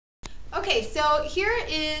Okay, so here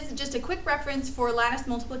is just a quick reference for lattice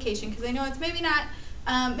multiplication, because I know it's maybe not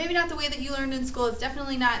the way that you learned in school. It's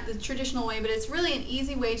definitely not the traditional way, but it's really an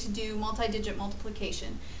easy way to do multi-digit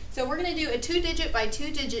multiplication. So we're going to do a 2-digit by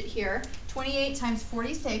 2-digit here, 28 times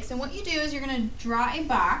 46, and what you do is you're going to draw a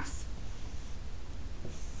box.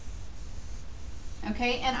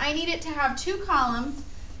 Okay, and I need it to have 2 columns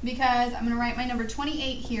because I'm going to write my number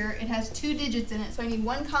 28 here. It has 2 digits in it, so I need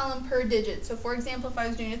 1 column per digit. So for example, if I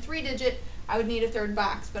was doing a 3-digit, I would need a 3rd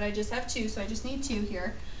box, but I just have 2, so I just need 2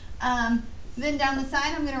 here. Then down the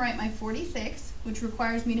side, I'm going to write my 46, which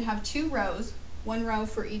requires me to have 2 rows, 1 row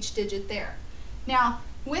for each digit there. Now,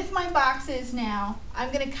 with my boxes now,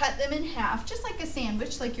 I'm going to cut them in half, just like a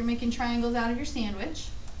sandwich, like you're making triangles out of your sandwich.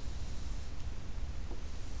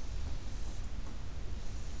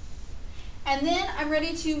 And then I'm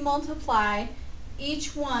ready to multiply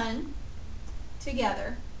each one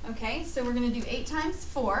together. Okay, so we're going to do 8 times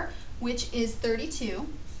 4, which is 32.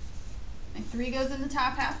 My 3 goes in the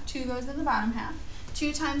top half, 2 goes in the bottom half.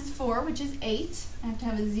 2 times 4, which is 8. I have to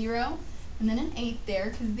have a 0 and then an 8 there,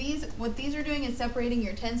 because what these are doing is separating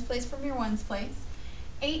your tens place from your ones place.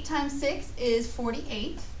 8 times 6 is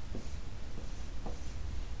 48.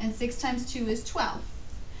 And 6 times 2 is 12.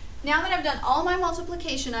 Now that I've done all my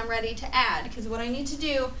multiplication, I'm ready to add, because what I need to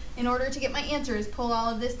do in order to get my answer is pull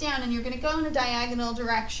all of this down, and you're going to go in a diagonal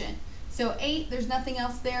direction. So 8, there's nothing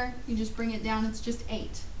else there, you just bring it down, it's just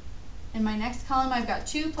 8. In my next column, I've got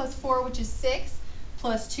 2 plus 4, which is 6,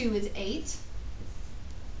 plus 2 is 8.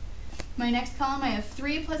 My next column, I have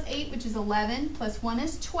 3 plus 8, which is 11, plus 1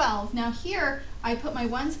 is 12. Now here, I put my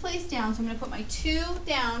ones place down, so I'm going to put my 2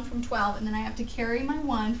 down from 12, and then I have to carry my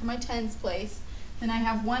 1 for my tens place. Then I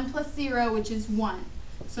have 1 plus 0, which is 1.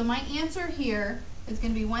 So my answer here is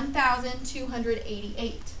going to be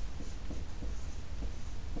 1,288.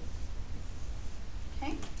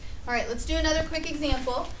 Okay? All right, let's do another quick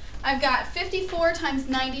example. I've got 54 times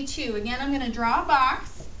 92. Again, I'm going to draw a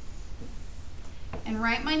box and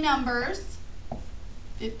write my numbers,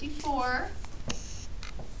 54,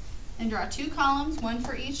 and draw 2 columns, one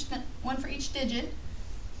for each digit.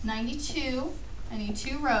 92. I need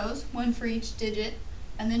 2 rows, 1 for each digit,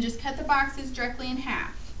 and then just cut the boxes directly in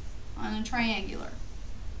half on a triangular.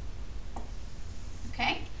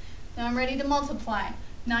 Okay? Now I'm ready to multiply.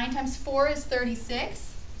 9 times 4 is 36.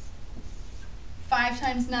 5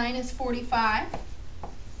 times 9 is 45.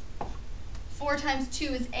 4 times 2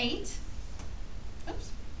 is 8.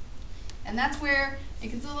 Oops. And that's where it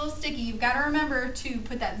gets a little sticky. You've got to remember to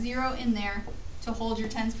put that 0 in there to hold your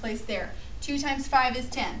tens place there. 2 times 5 is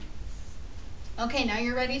 10. Okay, now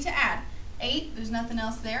you're ready to add. 8, there's nothing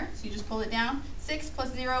else there, so you just pull it down. 6 plus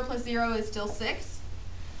 0 is still 6.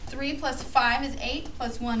 3 plus 5 is 8,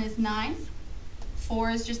 plus 1 is 9.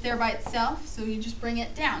 4 is just there by itself, so you just bring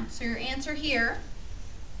it down. So your answer here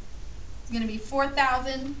is going to be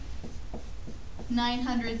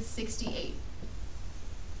 4,968.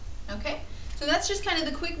 Okay, so that's just kind of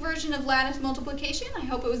the quick version of lattice multiplication. I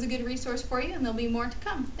hope it was a good resource for you, and there'll be more to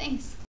come. Thanks.